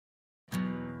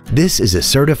This is a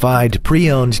certified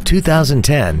pre-owned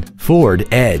 2010 Ford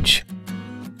Edge.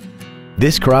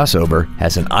 This crossover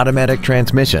has an automatic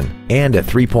transmission and a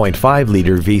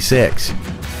 3.5-liter V6.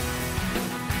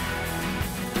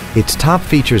 Its top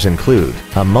features include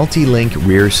a multi-link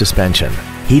rear suspension,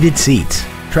 heated seats,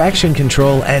 traction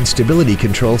control and stability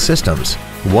control systems,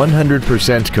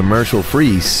 100%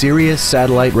 commercial-free Sirius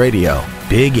satellite radio,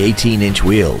 big 18-inch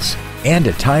wheels, and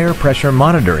a tire pressure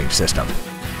monitoring system.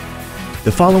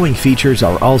 The following features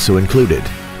are also included: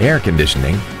 air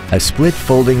conditioning, a split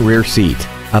folding rear seat,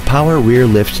 a power rear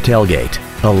lift tailgate,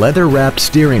 a leather-wrapped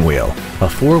steering wheel, a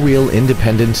four-wheel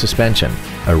independent suspension,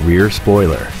 a rear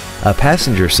spoiler, a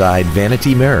passenger side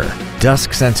vanity mirror,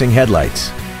 dusk sensing headlights,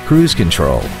 cruise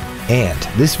control, and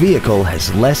this vehicle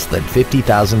has less than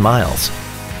 50,000 miles.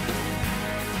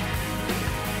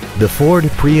 The Ford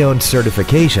Pre-Owned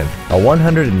Certification, a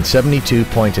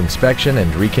 172-point inspection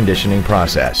and reconditioning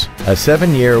process, a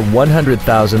 7-year,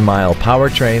 100,000-mile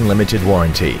powertrain limited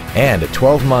warranty, and a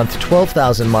 12-month,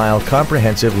 12,000-mile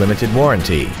comprehensive limited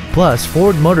warranty, plus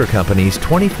Ford Motor Company's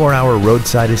 24-hour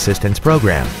roadside assistance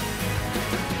program.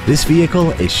 This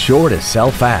vehicle is sure to sell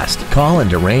fast. Call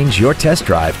and arrange your test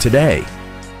drive today.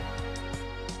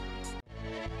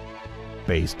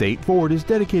 Baystate Ford is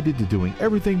dedicated to doing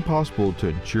everything possible to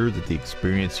ensure that the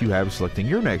experience you have selecting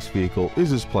your next vehicle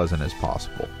is as pleasant as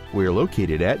possible. We are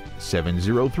located at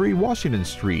 703 Washington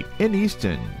Street in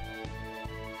Easton.